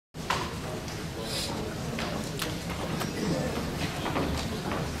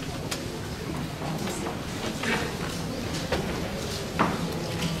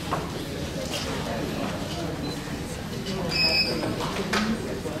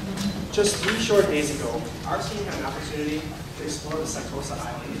Just 3 short days ago, our team had an opportunity to explore the Sentosa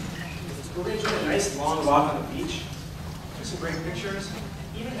Island. We enjoyed a nice long walk on the beach, took some great pictures,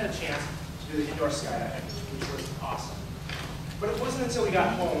 even had a chance to do the indoor skydiving, which was awesome. But it wasn't until we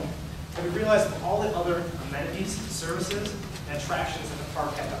got home that we realized all the other amenities, services, and attractions that the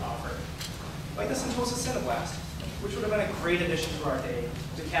park had to offer. Like the Sentosa Cineblast, which would have been a great addition to our day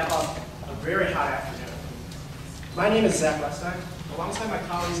to cap off a very hot afternoon. My name is Zach Westein, alongside my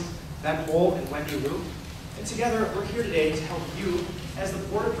colleagues Ben Hole and Wendy Liu, and together we're here today to help you, as the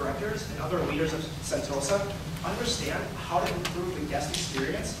board of directors and other leaders of Sentosa, understand how to improve the guest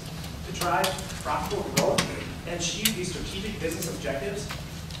experience to drive profitable growth and achieve these strategic business objectives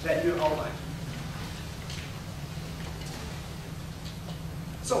that you outlined.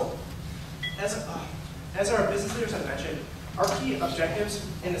 So, as our business leaders have mentioned, our key objectives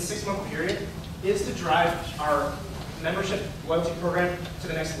in the 6-month period is to drive our membership loyalty program to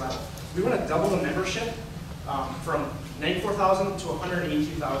the next level. We want to double the membership from 94,000 to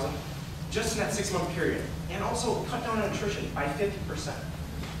 182,000 just in that 6-month period, and also cut down on attrition by 50%.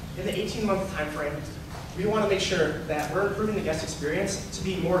 In the 18-month time frame, we want to make sure that we're improving the guest experience to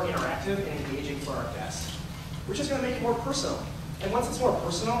be more interactive and engaging for our guests, which is going to make it more personal. And once it's more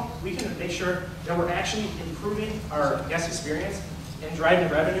personal, we can make sure that we're actually improving our guest experience and driving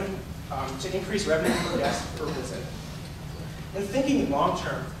revenue to increase revenue per guest per visit. And thinking long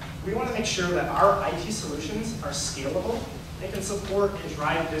term, we want to make sure that our IT solutions are scalable and can support and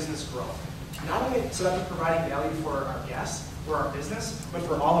drive business growth. Not only so that they're providing value for our guests, for our business, but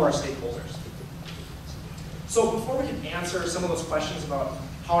for all of our stakeholders. So before we can answer some of those questions about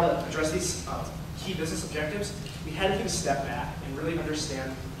how to address these key business objectives, we had to take a step back and really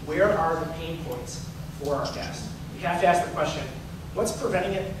understand where are the pain points for our guests. We have to ask the question, what's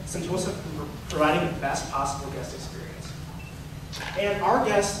preventing Sentosa from providing the best possible guest experience? And our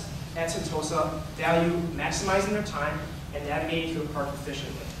guests at Sentosa value maximizing their time and navigating through the park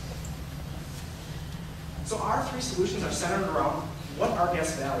efficiently. So our 3 solutions are centered around what our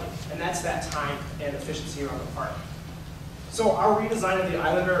guests value, and that's that time and efficiency around the park. So our redesign of the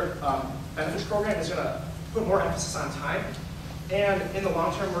Islander benefits program is going to put more emphasis on time, and in the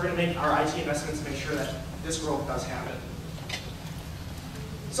long term, we're going to make our IT investments to make sure that this growth does happen.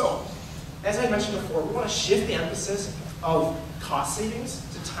 So, as I mentioned before, we want to shift the emphasis of cost savings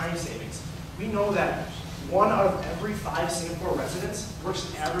to time savings. We know that 1 out of every 5 Singapore residents works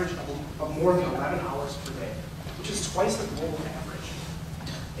an average of more than 11 hours per day, which is twice the global average.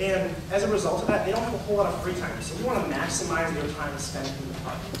 And as a result of that, they don't have a whole lot of free time, so we want to maximize their time spent in the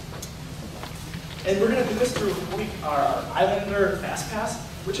park. And we're going to do this through our Islander Fast Pass,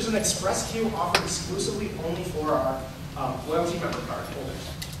 which is an express queue offered exclusively only for our loyalty member card holders.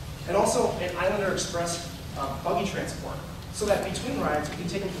 And also an Islander Express buggy transport, so that between rides, we can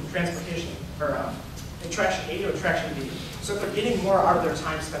take them from transportation, or attraction A to attraction B, so that they're getting more out of their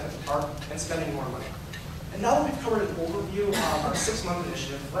time spent at the park and spending more money. And now that we've covered an overview of our 6-month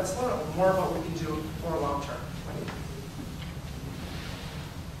initiative, let's learn more about what we can do more long term.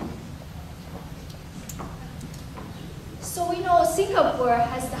 So we know Singapore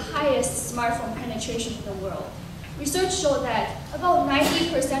has the highest smartphone penetration in the world. Research showed that about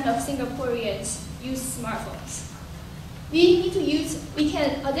 90% of Singaporeans use smartphones.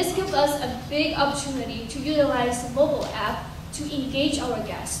 This gives us a big opportunity to utilize the mobile app to engage our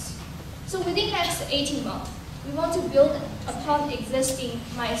guests. So within the next 18 months, we want to build upon the existing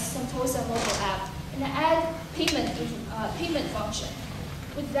My Sentosa mobile app and add payment function.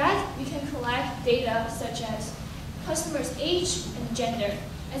 With that, we can collect data such as customers' age and gender,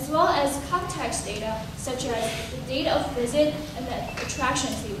 as well as context data such as the date of visit and the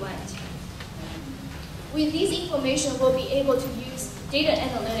attractions they went. With this information, we'll be able to use data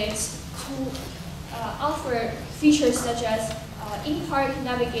analytics to offer features such as in-park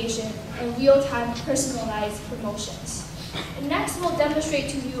navigation and real-time personalized promotions. And next, we'll demonstrate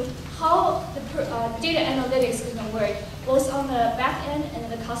to you how the data analytics is going to work, both on the back end and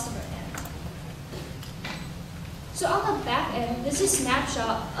the customer end. So on the back end, this is a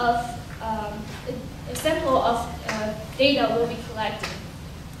snapshot of a sample of data we'll be collecting.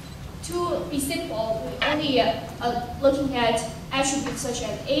 To be simple, we're only looking at attributes such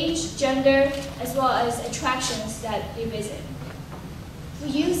as age, gender, as well as attractions that they visit. We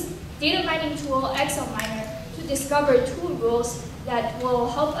use data mining tool XLMiner to discover 2 rules that will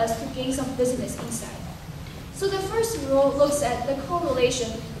help us to gain some business insight. So the first rule looks at the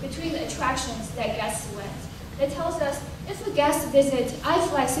correlation between the attractions that guests went. It tells us if a guest visits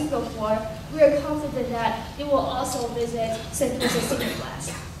iFly Singapore, we are confident that they will also visit Sentosa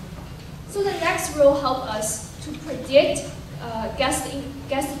Cineblast. So the next rule helps us to predict guest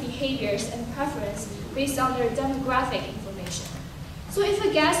behaviors and preference based on their demographic information. So if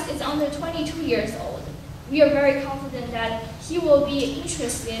a guest is under 22 years old, we are very confident that he will be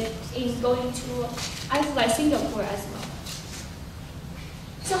interested in going to iFly Singapore as well.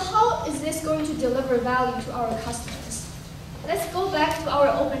 So how is this going to deliver value to our customers? Let's go back to our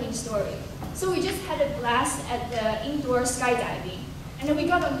opening story. So we just had a blast at the indoor skydiving, and then we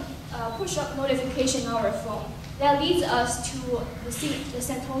got a push-up notification on our phone that leads us to the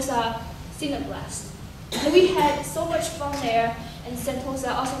Sentosa Cineblast. And we had so much fun there, and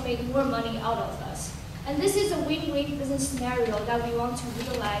Sentosa also made more money out of us. And this is a win-win business scenario that we want to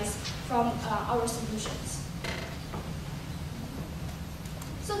realize from our solutions.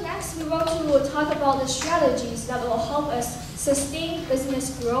 So next, we want to talk about the strategies that will help us sustain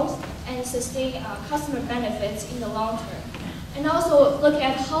business growth and sustain customer benefits in the long term. And also look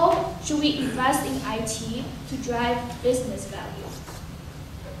at how should we invest in IT to drive business value.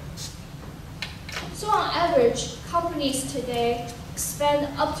 So on average, companies today spend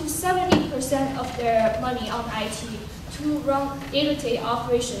up to 70% of their money on IT to run day-to-day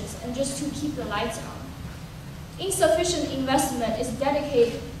operations and just to keep the lights on. Insufficient investment is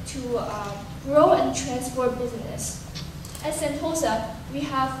dedicated to grow and transform business. At Sentosa, we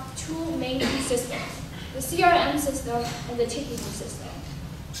have two main systems, the CRM system and the ticketing system.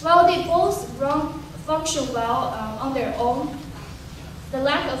 While they both function well on their own, the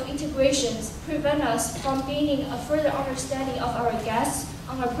lack of integrations prevent us from gaining a further understanding of our guests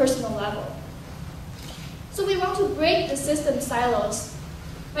on a personal level. So we want to break the system silos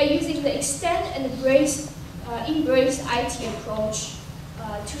by using the extend and embrace IT approach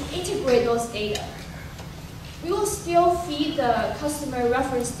to integrate those data. We will still feed the customer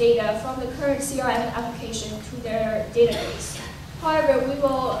reference data from the current CRM application to their database. However, we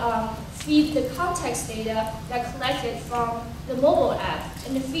will feed the context data that collected from the mobile app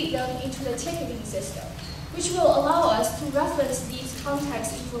and feed them into the ticketing system, which will allow us to reference these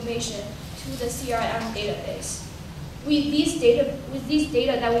context information to the CRM database. With these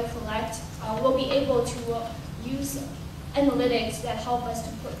data that we collect, we'll be able to use analytics that help us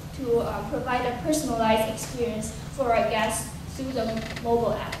to provide a personalized experience for our guests through the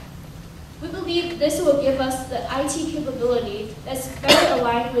mobile app. We believe this will give us the IT capability that's better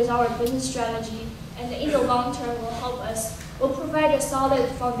aligned with our business strategy, and in the long term will provide a solid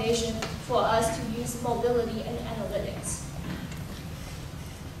foundation for us to use mobility and analytics.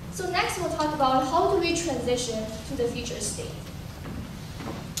 So next we'll talk about how do we transition to the future state.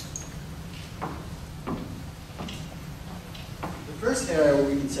 The first area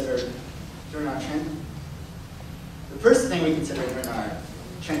we considered during our the first thing we considered during our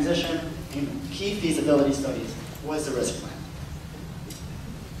transition and key feasibility studies was the risk plan.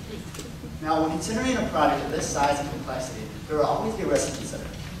 Now, when considering a project of this size and complexity, there will always be risks to consider.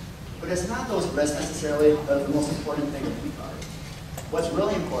 But it's not those risks necessarily that are the most important thing to think about. What's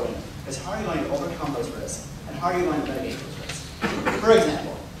really important is how are you going to overcome those risks and how are you going to mitigate those risks. For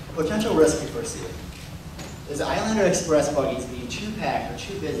example, a potential risk we foresee is Islander Express buggies being too packed or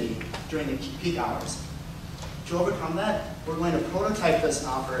too busy during the peak hours. To overcome that, we're going to prototype this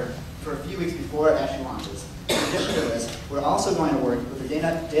offer for a few weeks before it actually launches. In addition to this, we're also going to work with the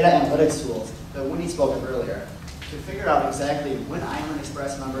data analytics tools that Winnie spoke of earlier to figure out exactly when Island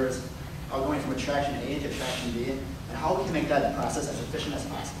Express members are going from attraction A to attraction B and how we can make that process as efficient as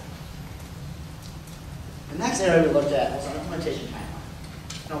possible. The next area we looked at was our implementation timeline.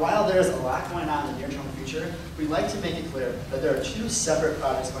 Now, while there's a lot going on in the near-term future, we'd like to make it clear that there are two separate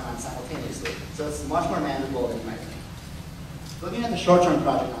projects going on simultaneously, so it's much more manageable than you might think. Looking at the short-term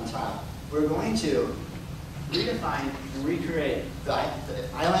project on top, we're going to redefine and recreate the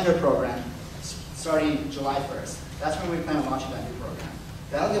Islander program starting July 1st. That's when we plan on launching that new program.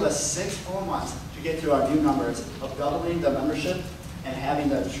 That'll give us 6 full months to get to our new numbers of doubling the membership and having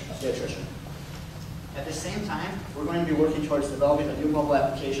the attrition. At the same time, we're going to be working towards developing a new mobile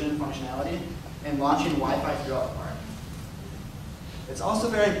application functionality and launching Wi-Fi throughout the park. It's also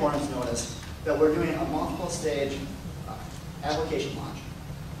very important to notice that we're doing a multiple stage application launch.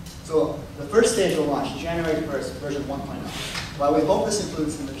 So the first stage will launch January 1st, version 1.0. While we hope this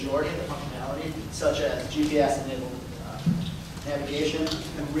includes the majority of the functionality, such as GPS-enabled navigation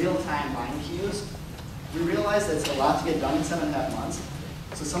and real-time line queues, we realize that it's a lot to get done in 7.5 months,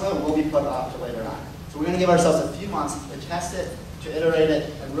 so some of it will be put off to later on. So we're going to give ourselves a few months to test it, to iterate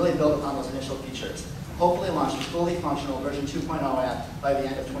it, and really build upon those initial features. Hopefully launch a fully functional version 2.0 app by the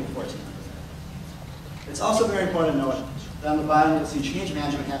end of 2014. It's also very important to note that on the bottom you'll see change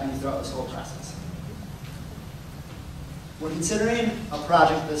management happening throughout this whole process. When considering a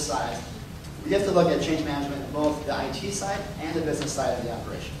project this size, we have to look at change management on both the IT side and the business side of the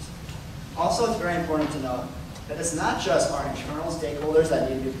operations. Also, it's very important to note that it's not just our internal stakeholders that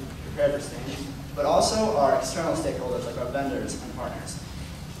need to be prepared for change, but also our external stakeholders, like our vendors and partners.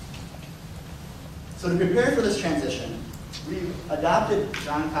 So to prepare for this transition, we've adopted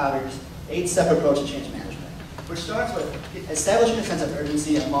John Cotter's 8-step approach to change management, which starts with establishing a sense of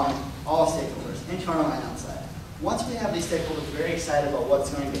urgency among all stakeholders, internal and outside. Once we have these stakeholders very excited about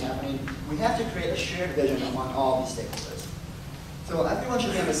what's going to be happening, we have to create a shared vision among all these stakeholders. So everyone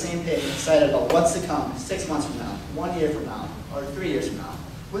should be on the same page, excited about what's to come 6 months from now, 1 year from now, or 3 years from now.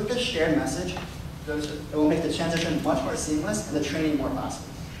 With this shared message, it will make the transition much more seamless and the training more possible.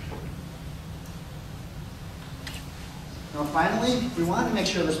 Now finally, we want to make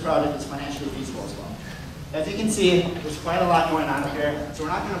sure this project is financially feasible as well. As you can see, there's quite a lot going on up here, so we're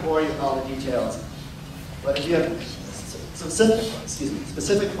not going to bore you with all the details. But if you have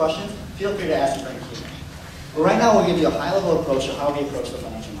specific questions, feel free to ask them during the Q&A. But right now, we'll give you a high-level approach of how we approach the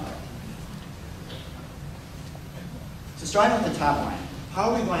financial model. So starting with the top line,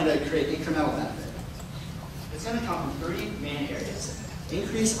 how are we going to create incremental benefit? It's going to come from 3 main areas.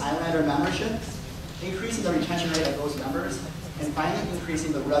 Increase Islander membership, increasing the retention rate of those members, and finally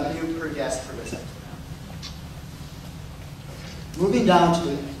increasing the revenue per guest per visit. Moving down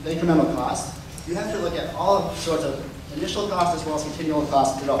to the incremental cost, you have to look at all sorts of initial costs as well as continual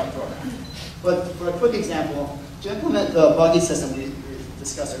costs to develop the program. But for a quick example, to implement the buggy system we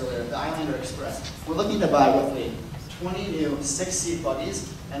discussed earlier, the Islander Express, we're looking to buy roughly 20 new 6-seat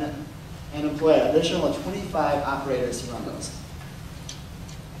buggies and employ an additional 25 operators to run those.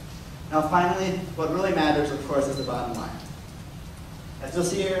 Now finally, what really matters, of course, is the bottom line. As you'll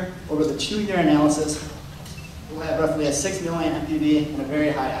see here, over the 2-year analysis, we'll have roughly a 6 million MPV and a very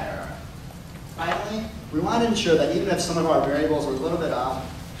high IRR. Finally, we want to ensure that even if some of our variables were a little bit off,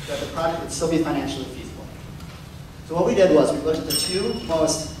 that the project would still be financially feasible. So what we did was we looked at the two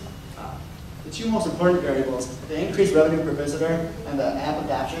most important variables, the increased revenue per visitor and the app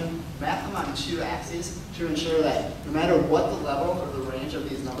adoption, mapped them on 2 axes to ensure that no matter what the level or the range of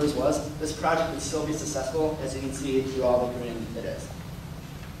these numbers was, this project would still be successful, as you can see through all the green it is.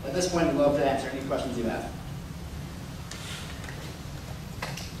 At this point, I'd love to answer any questions you have.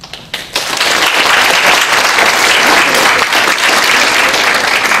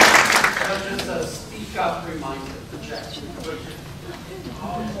 Speak up reminder, projection. It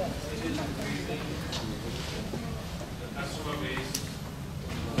is increasing the customer base,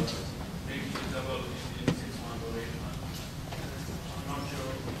 maybe double in 6 months or 8 months. I'm not sure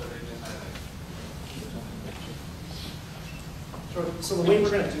whether it is highlighted. Sure. So the way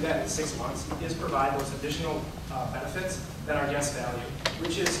we're going to do that in 6 months is provide those additional benefits that our guests value,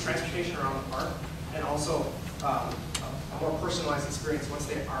 which is transportation around the park and also a more personalized experience once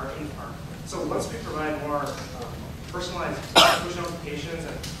they are in the park. So once we provide more personalized push notifications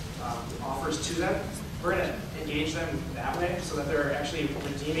and offers to them, we're going to engage them that way so that they're actually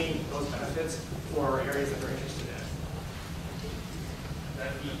redeeming those benefits for areas that they're interested in.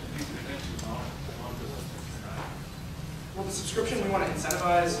 That will increase retention, not the subscription, right? Well, the subscription, we want to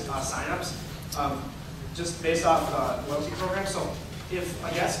incentivize signups just based off the loyalty program. So if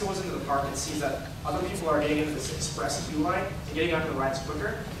a guest goes into the park and sees that other people are getting into this express queue line and getting onto the rides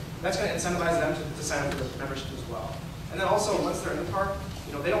quicker, that's going to incentivize them to sign up for the membership as well. And then also, once they're in the park,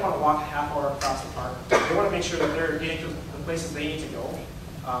 they don't want to walk a half hour across the park. They want to make sure that they're getting to the places they need to go.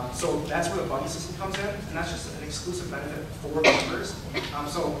 So that's where the buggy system comes in, and that's just an exclusive benefit for members.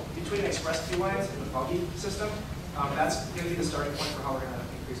 So between express queue lines and the buggy system, that's going to be the starting point for how we're going to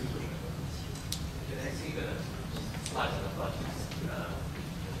increase inclusion. Can I see the slides of the budget?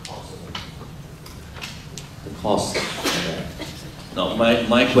 The cost. Now,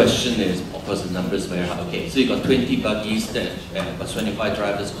 my question is, of course, the numbers very high. Okay, so you got 20 buggies, that but 25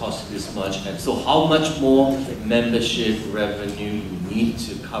 drivers cost this much, and so how much more membership revenue you need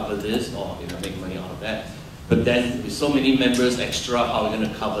to cover this, or make money out of that? But then, with so many members extra, how are we going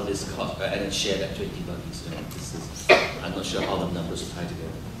to cover this cost and then share that 20 buggies? I'm not sure how the numbers tie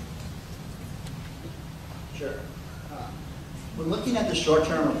together. Sure. We're looking at the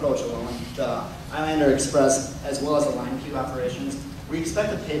short-term approach alone, the Islander Express, as well as the line queue operations. We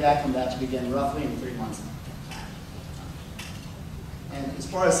expect the payback from that to begin roughly in 3 months. And as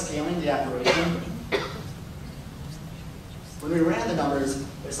far as scaling the operation, when we ran the numbers,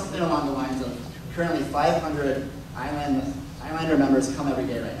 there's something along the lines of currently 500 Islander members come every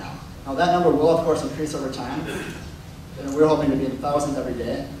day right now. Now that number will, of course, increase over time, and we're hoping to be in thousands every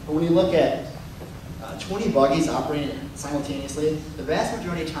day. But when you look at 20 buggies operating simultaneously, the vast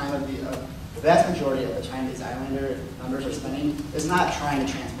majority of the time these Islander members are spending is not trying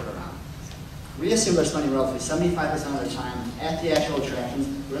to transport around. We assume they're spending roughly 75% of their time at the actual attractions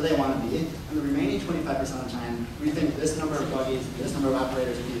where they want to be, and the remaining 25% of the time, we think this number of buggies, this number of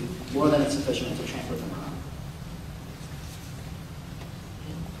operators would be more than sufficient to transport them around.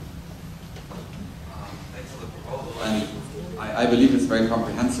 Thanks for the proposal. And I believe it's very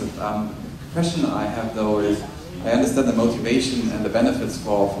comprehensive. The question I have though is, I understand the motivation and the benefits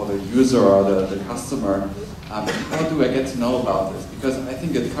for the user or the customer. How do I get to know about this? Because I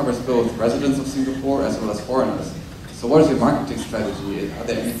think it covers both residents of Singapore as well as foreigners. So what is your marketing strategy? Are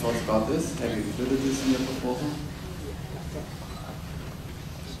there any thoughts about this? Have you included this in your proposal?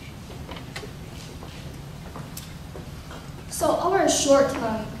 So our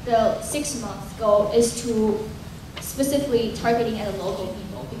short-term, the 6-month goal is to specifically targeting at the local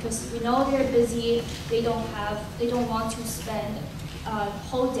people because we know they're busy. They don't want to spend a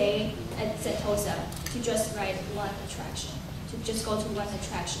whole day at Sentosa to just ride one attraction, to just go to one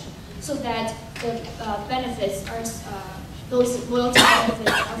attraction, so that the benefits are those loyalty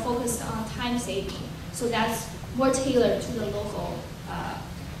benefits are focused on time saving. So that's more tailored to the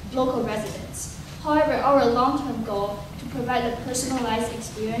local residents. However, our long-term goal to provide a personalized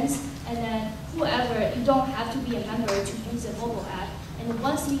experience, and then whoever, you don't have to be a member to use the mobile app. And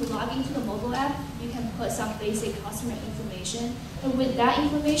once you log into the mobile app, you can put some basic customer information. And with that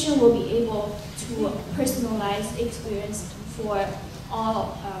information, we'll be able to personalize the experience for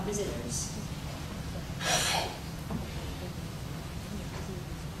all visitors.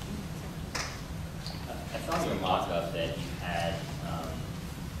 I saw in your mock-up that you had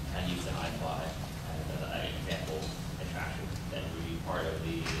kind of used the iFly as an example attraction that would be part of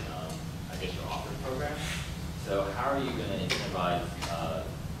the, I guess, your offer program. So how are you going to incentivize,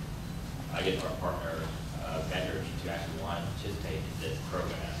 I guess, our partner vendors to actually want to participate in this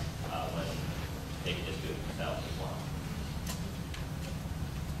program when they can just do it themselves as well?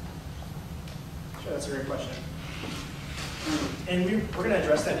 Sure, that's a great question. And we're going to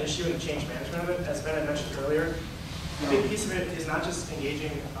address that issue in the change management of it. As Ben had mentioned earlier, a big piece of it is not just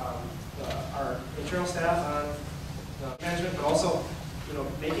engaging our internal staff on management, but also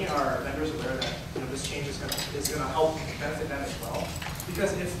making our vendors aware that this change is going to help benefit them as well.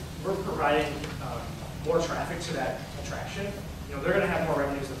 Because if we're providing more traffic to that attraction, they're going to have more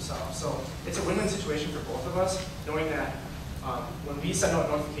revenues themselves. So it's a win-win situation for both of us, knowing that when we send out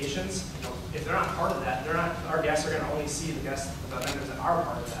notifications, if they're not part of that, our guests are going to only see the vendors that are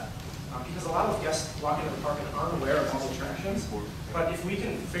part of that. Because a lot of guests walk into the park and aren't aware of all the attractions. But if we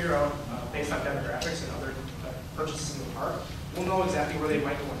can figure out, based on demographics and other purchases in the park, we'll know exactly where they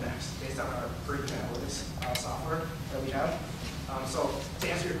might go next based on our proven analytics software that we have. So to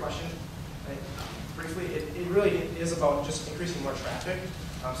answer your question, briefly, it really is about just increasing more traffic.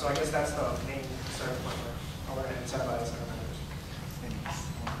 So I guess that's the main starting point where how we're going to incentivize our vendors.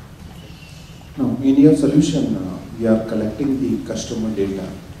 Now, in your solution, we are collecting the customer data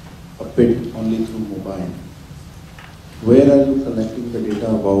a bit only through mobile. Where are you collecting the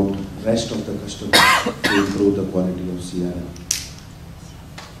data about rest of the customers to improve the quality of CRM?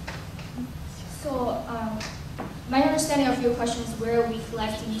 So my understanding of your question is where are we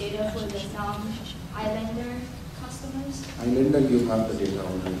collecting data for the non-islander customers? Islander, you have the data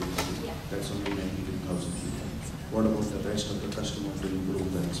already. Yeah. That's only 92,000 people. What about the rest of the customers to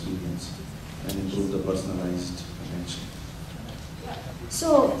improve the experience and improve the personalized attention?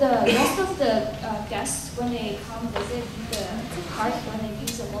 So the rest of the guests, when they come visit the park, when they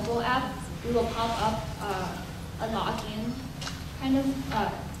use the mobile app, we will pop up a login kind of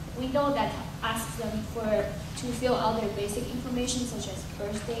window that asks them to fill out their basic information such as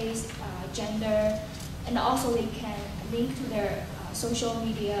birthdays, gender, and also they can link to their social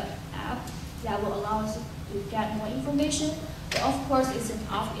media app that will allow us to get more information. But of course, it's an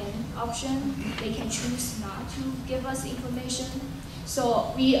opt-in option. They can choose not to give us information.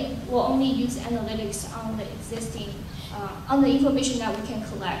 So we will only use analytics on the existing, on the information that we can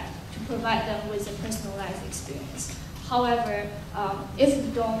collect to provide them with a personalized experience. However, if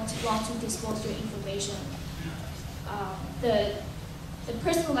you don't want to disclose your information, the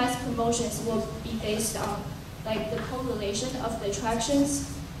personalized promotions will be based on like the correlation of the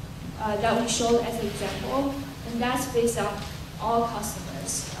attractions that we showed as an example, and that's based on all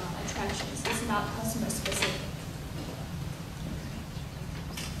customers' attractions. It's not customer specific.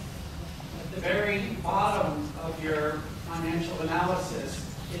 At the very bottom of your financial analysis,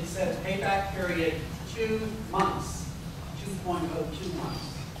 it says payback period 2 months, 2.02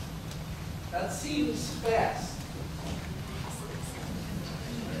 months. That seems fast.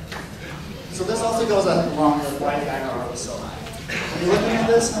 So this also goes along with why the IRR was so high. When you're looking at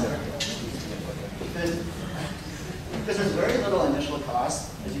this, because there's very little initial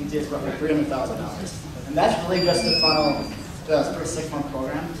cost. As you can see, it's roughly $300,000. And that's really just to funnel the first 6-month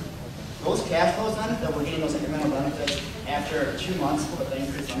program. Those cash flows then, that we're getting those incremental benefits after 2 months with the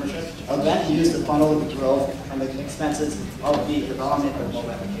increased membership, are then used to funnel the growth and the expenses of the development of the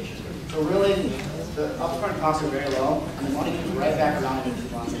mobile application. So really, the upfront costs are very low, and the money comes right back around in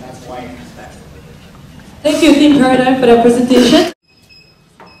 2 months, and that's why it comes back. Thank you, Team Paradigm, for that presentation.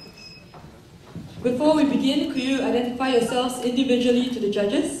 Before we begin, could you identify yourselves individually to the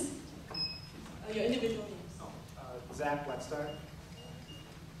judges? Your individual names. Zach Wetstar.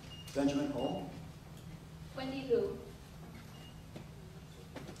 Benjamin Hole. Wendy Lu.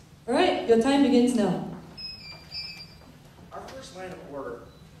 All right, your time begins now. Our first line of order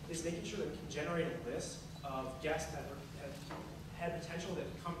is making sure that we can generate a list of guests that had potential to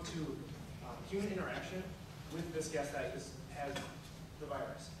come to human interaction with this guest that has the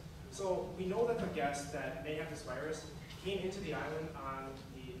virus. So we know that the guests that may have this virus came into the island on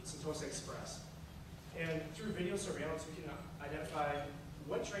the Sentosa Express. And through video surveillance, we can identify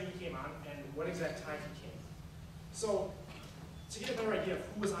what train he came on and what exact time he came. So to get a better idea of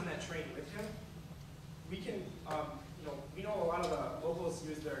who was on that train with him, we can, we know a lot of the locals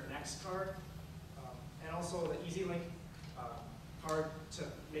use their Next card and also the EasyLink card to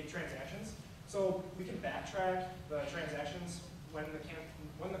make transactions. So we can backtrack the transactions when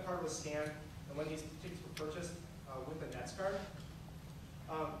the card was scanned and when these tickets were purchased with the Next card.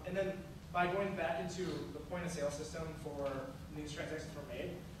 And then by going back into the point of sale system for when these transactions were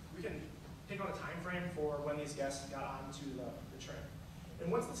made, we can pick on a time frame for when these guests got onto the train. And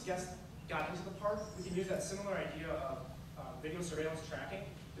once this guest got into the park, we can use that similar idea of video surveillance tracking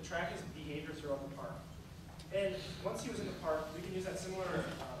to track his behavior throughout the park. And once he was in the park, we can use that similar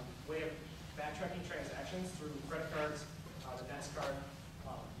way of backtracking transactions through credit cards, the Next card,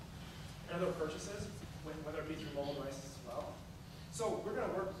 and other purchases, whether it be through mobile devices as well. So we're going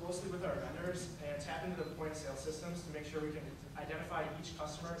to work closely with our vendors and tap into the point of sale systems to make sure we can identify each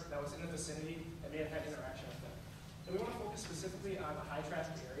customer that was in the vicinity that may have had interaction with them. And we want to focus specifically on the high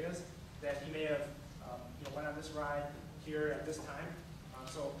traffic areas that he may have went on this ride here at this time.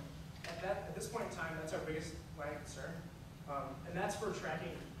 So at this point in time, that's our biggest line of concern. And that's for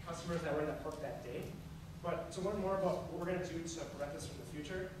tracking customers that were in that park that day. But to learn more about what we're going to do to prevent this from the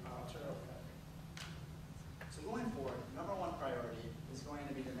future, I'll turn it over to that. So going forward, number one priority is going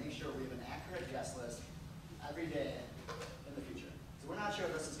to be to make sure we have an accurate guest list every day in the future. So we're not sure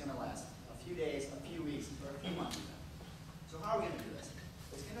if this is going to last a few days, a few weeks, or a few months even. So how are we going to do this?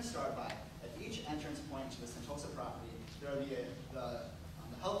 It's going to start by, at each entrance point to the Sentosa property, there will be the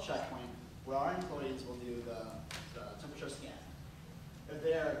health checkpoint where our employees will do the temperature scan. If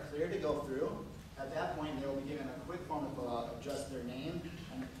they are clear to go through, at that point they will be given a quick form to fill out of just their name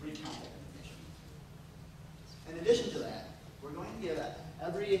and brief contact information. In addition to that, we're going to give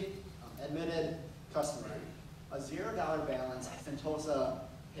every admitted customer a $0 balance Sentosa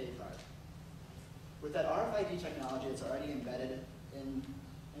pay card. With that RFID technology that's already embedded in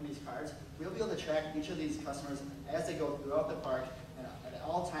these cards, we'll be able to track each of these customers as they go throughout the park and at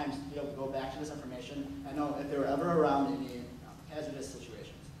all times be able to go back to this information and know if they were ever around any hazardous situations.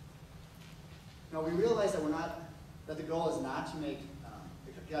 Now we realize that that the goal is not to make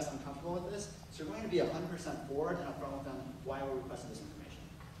the guests uncomfortable with this, so we're going to be 100% forward and upfront with them why we're requesting this information.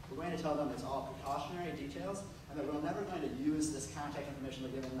 We're going to tell them it's all precautionary details and that we're never going to use this contact information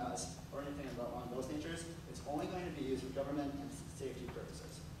they're giving us or anything along those natures. It's only going to be used for government and safety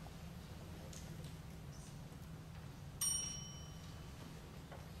purposes.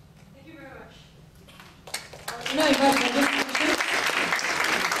 Thank you very much. Now I invite members to speak.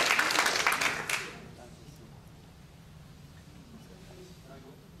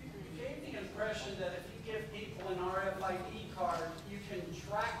 You gave the impression that if you give people an RFID card, you can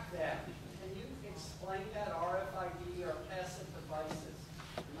track them. Can you explain that? RFID are passive devices,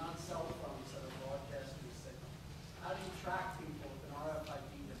 not cell phones that are broadcasting a signal. How do you track people with an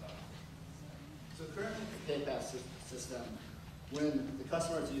RFID device? So currently the PayPass system, when the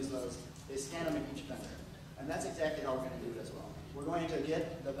customers use those, they scan them at each vendor. And that's exactly how we're going to do it as well. We're going to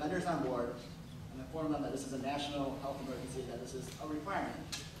get the vendors on board and inform them that this is a national health emergency, that this is a requirement.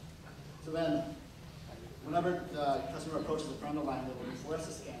 So then, whenever the customer approaches the front of the line, they will be forced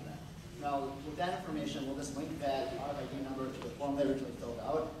to scan them. Now, with that information, we'll just link that RFID number to the form they originally filled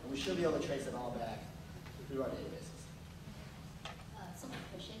out, and we should be able to trace it all back through our databases. So my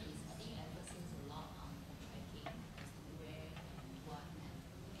question is, I think emphasis a lot on tracking as to where and what.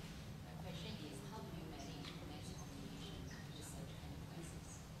 My question is, how do you manage mass communication with such kind of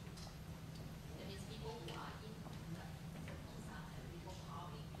crisis? That means people who are in Sentosa and people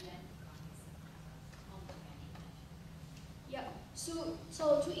probably plan to come to Sentosa. How do you manage that? So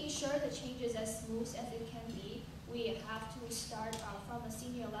to ensure the change is as smooth as it can be, we have to start from a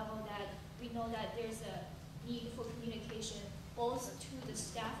senior level that we know that there's a need for communication both to the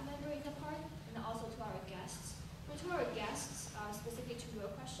staff member in the park and also to our guests. But to our guests, specifically to your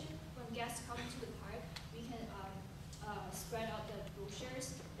question, when guests come to the park, we can spread out the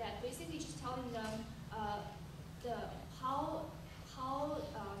brochures that basically just telling them how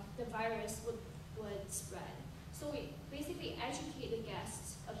the virus would spread. So we basically educate the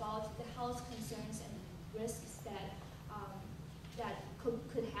guests about the health concerns and risks that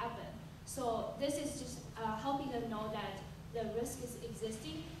could happen. So this is just helping them know that the risk is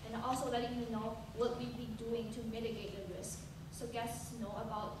existing and also letting them know what we've been doing to mitigate the risk. So guests know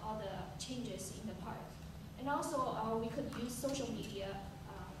about all the changes in the park. And also we could use social media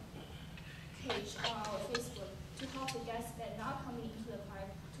page on our Facebook to help the guests that are not coming into the park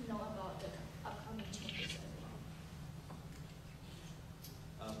to know about the upcoming changes as well.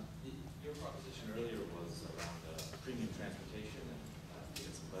 Your proposition earlier was around premium transportation and to get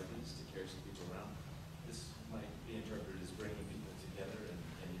some buggies to carry some people around. This might be interpreted as bringing people together in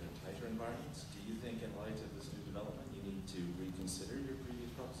even tighter environments. Do you think in light of this new development you need to reconsider your previous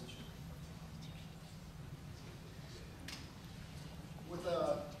proposition? With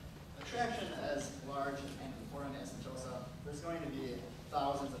a attraction as large and important as Sentosa, there's going to be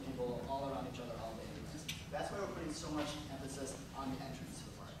thousands of people all around each other all day. That's why we're putting so much emphasis on the entrance to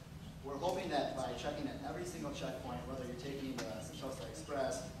the park. We're hoping that by checking at every single checkpoint, whether you're taking the Sentosa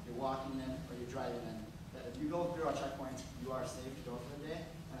Express, you're walking in, or you're driving in, that if you go through our checkpoints, you are safe to go for the day,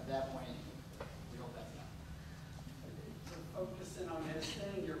 and at that point, we hope that's enough. So focusing on this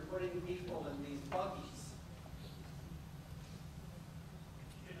thing, you're putting people in these buggies.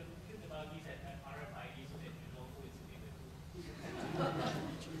 Hit the buggies at RFID so that you know who is in the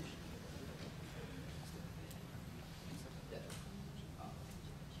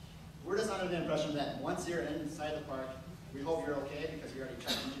We're just under the impression that once you're inside the park, we hope you're okay because we already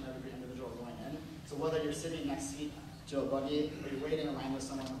checked each and every individual going in. So whether you're sitting next seat to a buggy or you're waiting in line with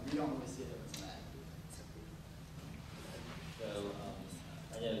someone, we don't really see a difference in that. So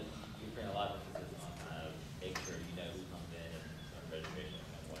I know you bring a lot of emphasis on kind of make sure you know who comes in and sort of registration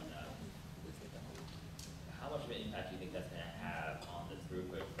and whatnot. How much of an impact do you think that's going to have on the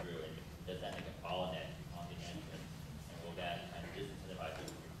throughput through, and does that make a bottleneck on the entrance? And will that kind of disincentivize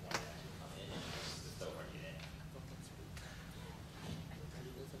people from wanting to actually come in and it's so hard to get in?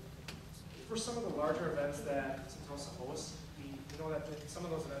 For some of the larger events that Sentosa hosts, we know that some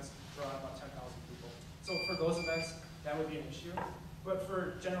of those events draw about 10,000 people. So for those events, that would be an issue. But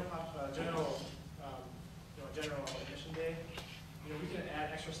for general admission day, we can add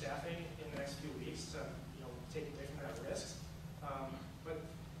extra staffing in the next few weeks to take away from that risk. But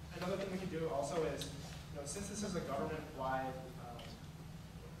another thing we can do also is, since this is a government-wide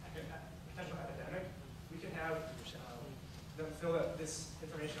potential epidemic, we can have them fill out this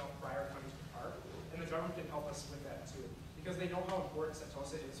information out prior to coming to the park, and the government can help us with that too, because they know how important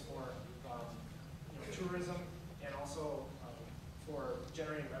Sentosa is for tourism and also for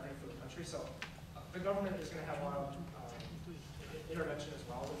generating revenue for the country. So the government is going to have a lot of intervention as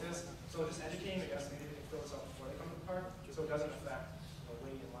well with this. So just educating the guests, maybe they can fill this out before they come to the park, so it doesn't affect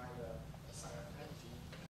waiting